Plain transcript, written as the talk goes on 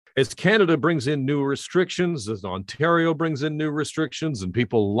As Canada brings in new restrictions, as Ontario brings in new restrictions, and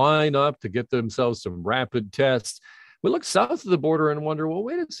people line up to get themselves some rapid tests, we look south of the border and wonder, well,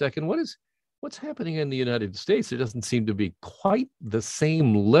 wait a second, what's happening in the United States? There doesn't seem to be quite the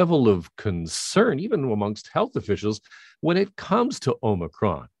same level of concern, even amongst health officials, when it comes to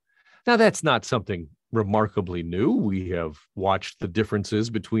Omicron. Now, that's not something remarkably new. We have watched the differences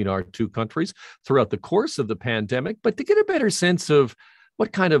between our two countries throughout the course of the pandemic, but to get a better sense of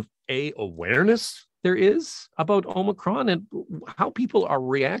what kind of awareness there is about Omicron and how people are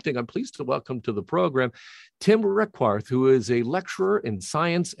reacting, I'm pleased to welcome to the program Tim Reckwarth, who is a lecturer in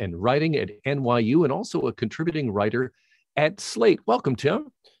science and writing at NYU and also a contributing writer at Slate. Welcome,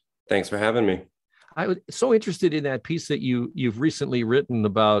 Tim. Thanks for having me. I was so interested in that piece that you've recently written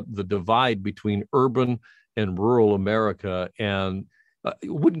about the divide between urban and rural America, and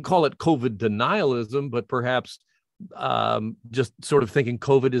wouldn't call it COVID denialism, but perhaps just sort of thinking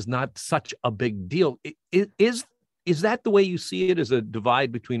COVID is not such a big deal. Is that the way you see it, as a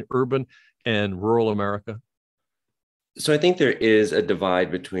divide between urban and rural America? So I think there is a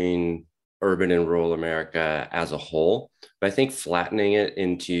divide between urban and rural America as a whole, but I think flattening it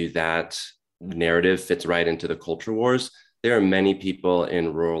into that narrative fits right into the culture wars. There are many people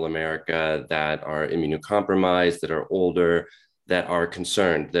in rural America that are immunocompromised, that are older, that are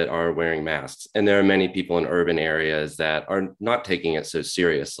concerned, that are wearing masks. And there are many people in urban areas that are not taking it so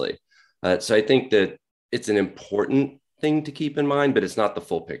seriously. So I think that it's an important thing to keep in mind, but it's not the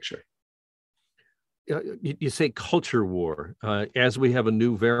full picture. You say culture war. As we have a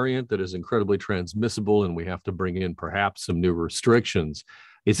new variant that is incredibly transmissible and we have to bring in perhaps some new restrictions,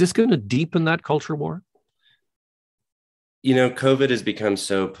 is this going to deepen that culture war? You know, COVID has become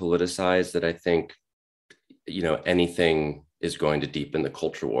so politicized that I think, anything is going to deepen the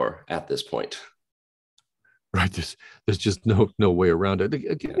culture war at this point. Right. There's just no way around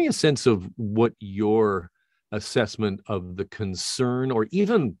it. Give me a sense of what your assessment of the concern or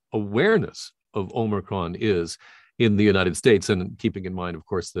even awareness of Omicron is in the United States, and keeping in mind, of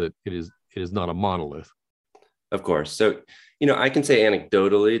course, that it is not a monolith. Of course. So, I can say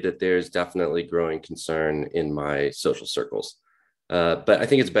anecdotally that there's definitely growing concern in my social circles. But I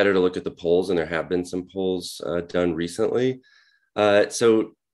think it's better to look at the polls, and there have been some polls done recently.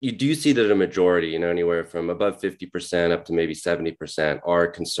 So you do see that a majority, anywhere from above 50% up to maybe 70% are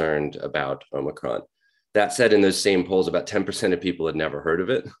concerned about Omicron. That said, in those same polls, about 10% of people had never heard of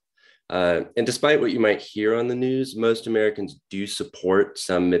it. And despite what you might hear on the news, most Americans do support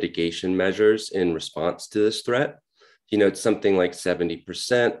some mitigation measures in response to this threat. It's something like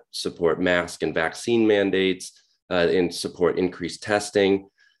 70% support mask and vaccine mandates and support increased testing.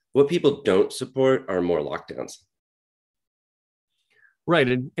 What people don't support are more lockdowns.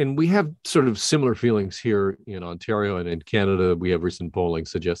 Right. And we have sort of similar feelings here in Ontario and in Canada. We have recent polling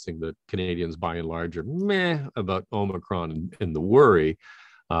suggesting that Canadians, by and large, are meh about Omicron and the worry.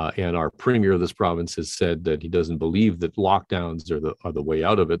 And our premier of this province has said that he doesn't believe that lockdowns are the way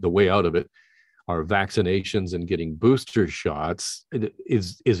out of it. The way out of it are vaccinations and getting booster shots.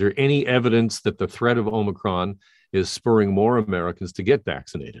 Is there any evidence that the threat of Omicron is spurring more Americans to get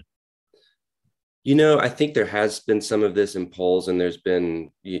vaccinated? I think there has been some of this in polls, and there's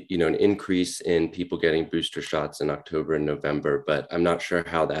been, an increase in people getting booster shots in October and November, but I'm not sure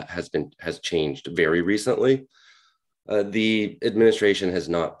how that has changed very recently. The administration has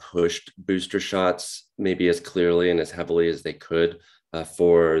not pushed booster shots maybe as clearly and as heavily as they could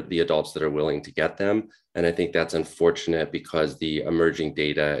for the adults that are willing to get them. And I think that's unfortunate because the emerging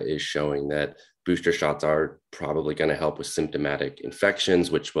data is showing that booster shots are probably going to help with symptomatic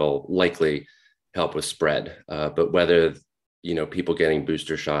infections, which will likely help with spread. But whether, people getting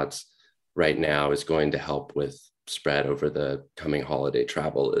booster shots right now is going to help with spread over the coming holiday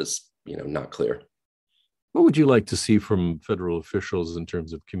travel is, not clear. What would you like to see from federal officials in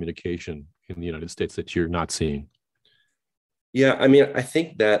terms of communication in the United States that you're not seeing? Yeah, I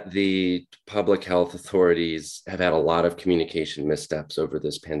think that the public health authorities have had a lot of communication missteps over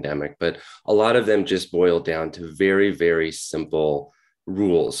this pandemic, but a lot of them just boil down to very, very simple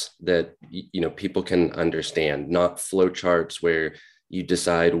rules that, people can understand, not flowcharts where you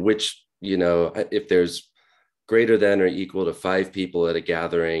decide which, if there's greater than or equal to 5 people at a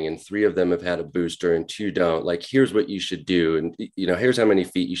gathering and 3 of them have had a booster and 2 don't, like, here's what you should do. And, here's how many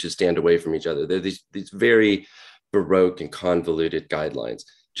feet you should stand away from each other. There are these very baroque and convoluted guidelines.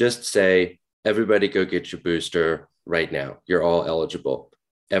 Just say, everybody go get your booster right now. You're all eligible.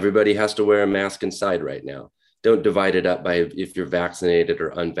 Everybody has to wear a mask inside right now. Don't divide it up by if you're vaccinated or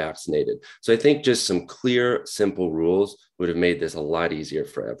unvaccinated. So I think just some clear, simple rules would have made this a lot easier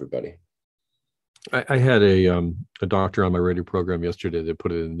for everybody. I had a doctor on my radio program yesterday that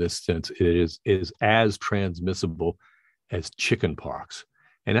put it in this sense: it is as transmissible as chicken pox,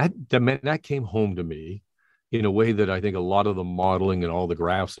 and that came home to me in a way that I think a lot of the modeling and all the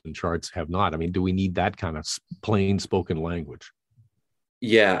graphs and charts have not. I mean, do we need that kind of plain spoken language?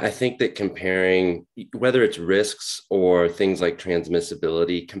 Yeah, I think that comparing whether it's risks or things like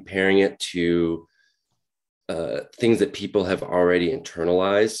transmissibility, comparing it to things that people have already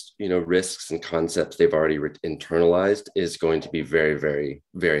internalized, risks and concepts they've already internalized is going to be very, very,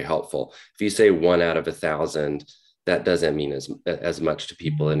 very helpful. If you say 1 out of 1,000, that doesn't mean as much to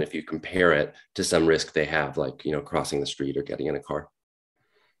people. And if you compare it to some risk they have, like, crossing the street or getting in a car.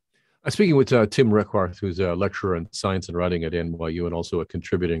 Speaking with Tim Reckwarth, who's a lecturer in science and writing at NYU and also a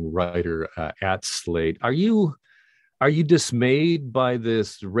contributing writer at Slate, are you dismayed by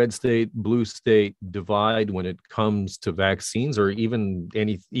this red state, blue state divide when it comes to vaccines, or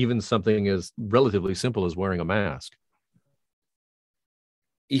even something as relatively simple as wearing a mask?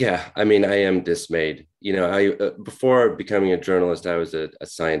 Yeah, I mean, I am dismayed. I before becoming a journalist, I was a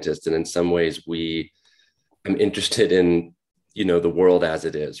scientist, and in some ways, I'm interested in the world as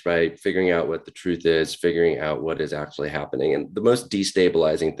it is, right? Figuring out what the truth is, figuring out what is actually happening. And the most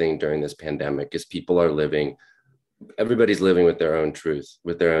destabilizing thing during this pandemic is everybody's living with their own truth,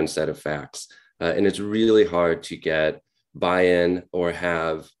 with their own set of facts. And it's really hard to get buy-in or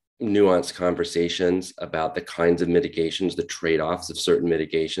have nuanced conversations about the kinds of mitigations, the trade-offs of certain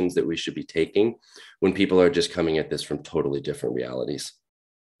mitigations that we should be taking when people are just coming at this from totally different realities.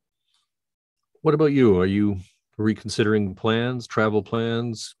 What about you? Are you reconsidering plans, travel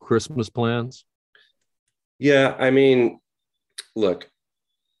plans, Christmas plans? Yeah, I mean, look,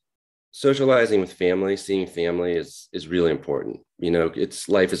 socializing with family, seeing family is really important. It's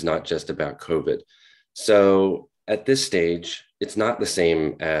life is not just about COVID. So at this stage, it's not the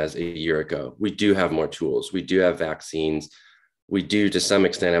same as a year ago. We do have more tools. We do have vaccines. We do, to some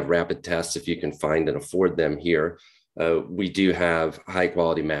extent, have rapid tests if you can find and afford them here. We do have high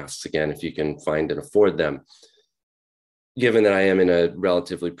quality masks, again, if you can find and afford them. Given that I am in a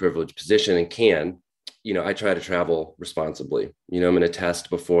relatively privileged position and I try to travel responsibly. I'm going to test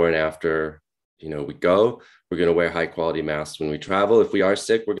before and after, we go. We're going to wear high quality masks when we travel. If we are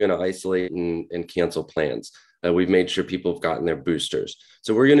sick, we're going to isolate and cancel plans. We've made sure people have gotten their boosters.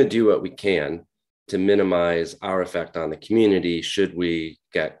 So we're going to do what we can to minimize our effect on the community should we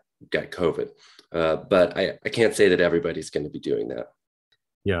get COVID. But I can't say that everybody's going to be doing that.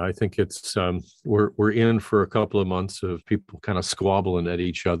 Yeah, I think it's we're in for a couple of months of people kind of squabbling at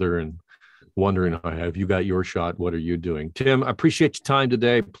each other and wondering, have you got your shot? What are you doing? Tim, I appreciate your time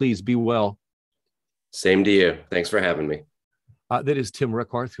today. Please be well. Same to you. Thanks for having me. That is Tim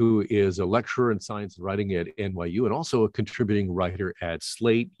Reckwarth, who is a lecturer in science and writing at NYU and also a contributing writer at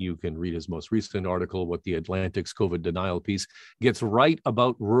Slate. You can read his most recent article, What the Atlantic's COVID Denial Piece Gets Right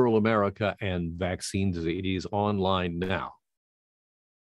About Rural America and Vaccines. It is online now.